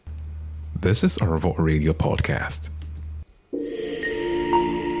This is our Radio podcast.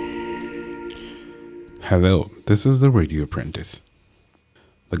 Hello, this is the Radio Apprentice.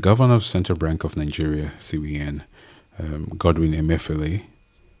 The governor of Central Bank of Nigeria, CBN, Godwin Emefiele,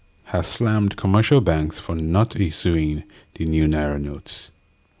 has slammed commercial banks for not issuing the new naira notes.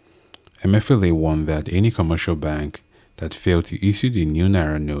 Emefiele warned that any commercial bank that failed to issue the new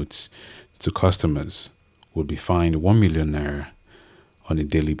naira notes to customers would be fined 1 million naira on a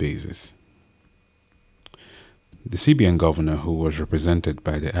daily basis. The CBN governor, who was represented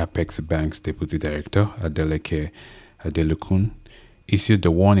by the Apex Bank's deputy director, Adeleke Adelokun, issued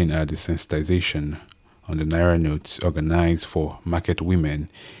the warning at the sensitization on the naira notes organized for market women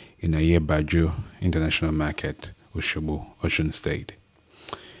in Ayebaju International Market, Osogbo, Osun State.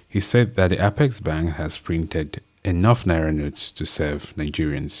 He said that the Apex Bank has printed enough naira notes to serve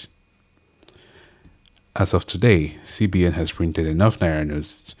Nigerians. As of today, CBN has printed enough naira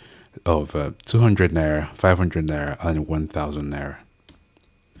notes of 200 naira, 500 naira, and 1,000 naira.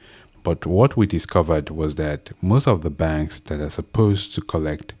 But what we discovered was that most of the banks that are supposed to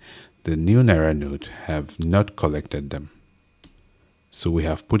collect the new naira note have not collected them. So we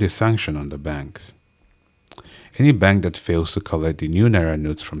have put a sanction on the banks. Any bank that fails to collect the new naira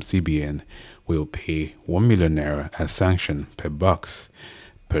notes from CBN will pay 1 million naira as sanction per box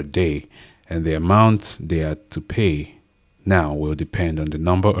per day, and the amount they are to pay now will depend on the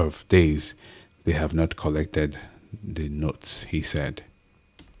number of days they have not collected the notes, he said.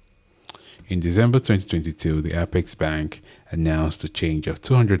 In December 2022, the Apex Bank announced a change of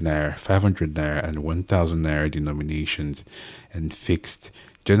 200 naira, 500 naira, and 1,000 naira denominations and fixed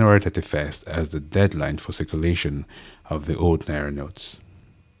January 31st as the deadline for circulation of the old naira notes.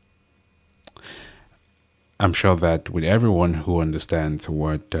 I'm sure that with everyone who understands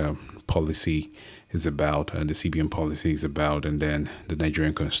what policy is about and the CBN policy is about, and then the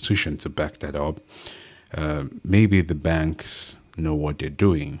Nigerian Constitution to back that up, maybe the banks know what they're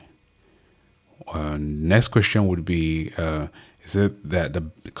doing. Next question would be, is it that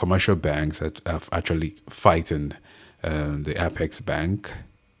the commercial banks that have actually fighting the Apex Bank?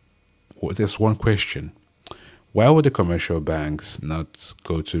 Well, there's one question. Why would the commercial banks not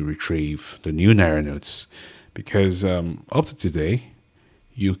go to retrieve the new naira notes? Because up to today,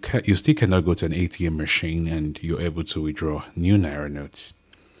 you still cannot go to an ATM machine and you're able to withdraw new naira notes.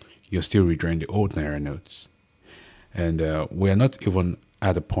 You're still withdrawing the old naira notes. And we're not even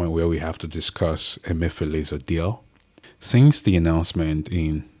at a point where we have to discuss Emefiele's ordeal. Since the announcement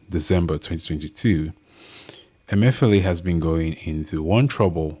in December 2022, Emefiele has been going into one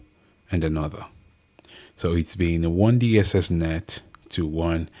trouble and another. So it's been one DSS net to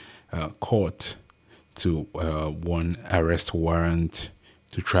one court to one arrest warrant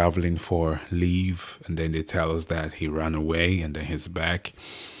to traveling for leave, and then they tell us that he ran away and then he's back,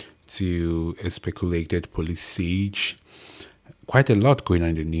 to a speculated police siege. Quite a lot going on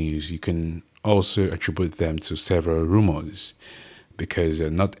in the news. You can also attribute them to several rumors because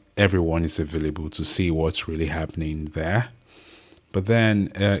not everyone is available to see what's really happening there. But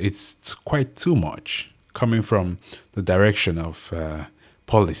then it's quite too much coming from the direction of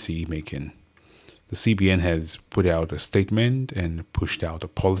policy making. The CBN has put out a statement and pushed out a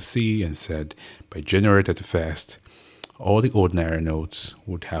policy and said by January 31st, all the old naira notes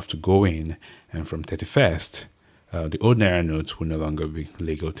would have to go in, and from 31st, the old naira notes will no longer be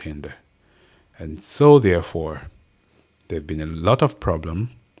legal tender. And so therefore, there have been a lot of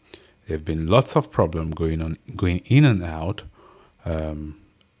problem. There have been lots of problem going in and out, and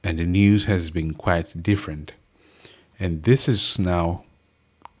the news has been quite different. And this is now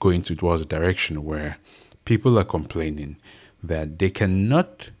going towards a direction where people are complaining that they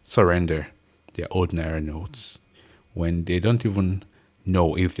cannot surrender their old naira notes when they don't even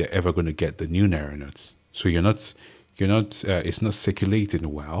know if they're ever going to get the new naira notes. So it's not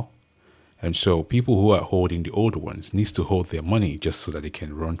circulating well. And so people who are holding the old ones needs to hold their money just so that they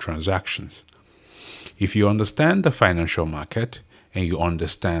can run transactions. If you understand the financial market and you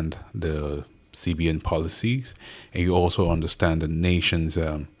understand the CBN policies, and you also understand the nation's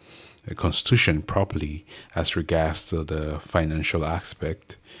constitution properly as regards to the financial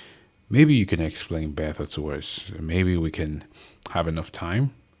aspect, maybe you can explain better to us. Maybe we can have enough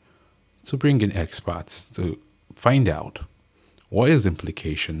time to bring in experts to find out what is the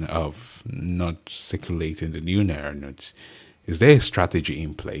implication of not circulating the new naira notes. Is there a strategy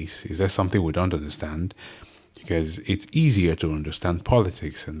in place? Is there something we don't understand? Because it's easier to understand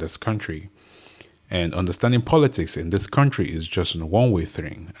politics in this country. And understanding politics in this country is just a one-way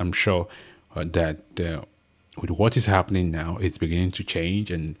thing. I'm sure that with what is happening now, it's beginning to change,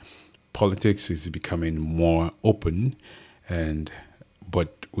 and politics is becoming more open.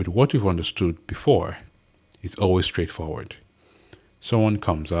 But with what we've understood before, it's always straightforward. Someone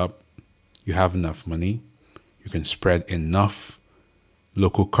comes up, you have enough money, you can spread enough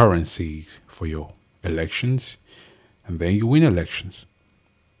local currencies for your elections, and then you win elections.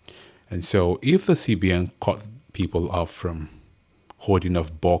 And so if the CBN cut people off from holding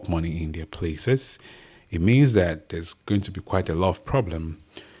off bulk money in their places, it means that there's going to be quite a lot of problem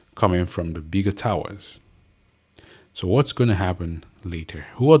coming from the bigger towers. So what's going to happen later?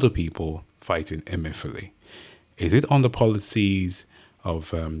 Who are the people fighting Emefiele? Is it on the policies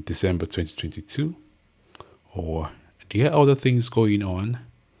of December 2022? Or are there other things going on?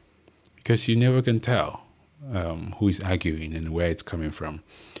 Because you never can tell who is arguing and where it's coming from.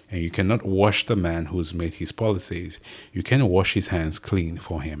 And you cannot wash the man who's made his policies. You can wash his hands clean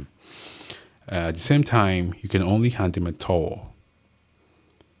for him. At the same time, you can only hand him a towel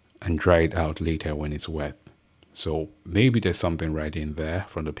and dry it out later when it's wet. So maybe there's something right in there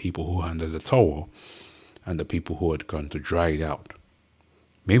from the people who handed the towel and the people who had gone to dry it out.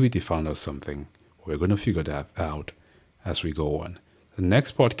 Maybe they found out something. We're going to figure that out as we go on. The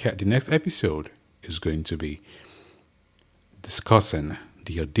next episode is going to be discussing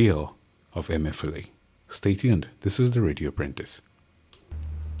the ordeal of Emefiele. Stay tuned. This is the Radio Apprentice.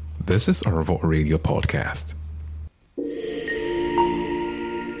 This is our Radio Podcast.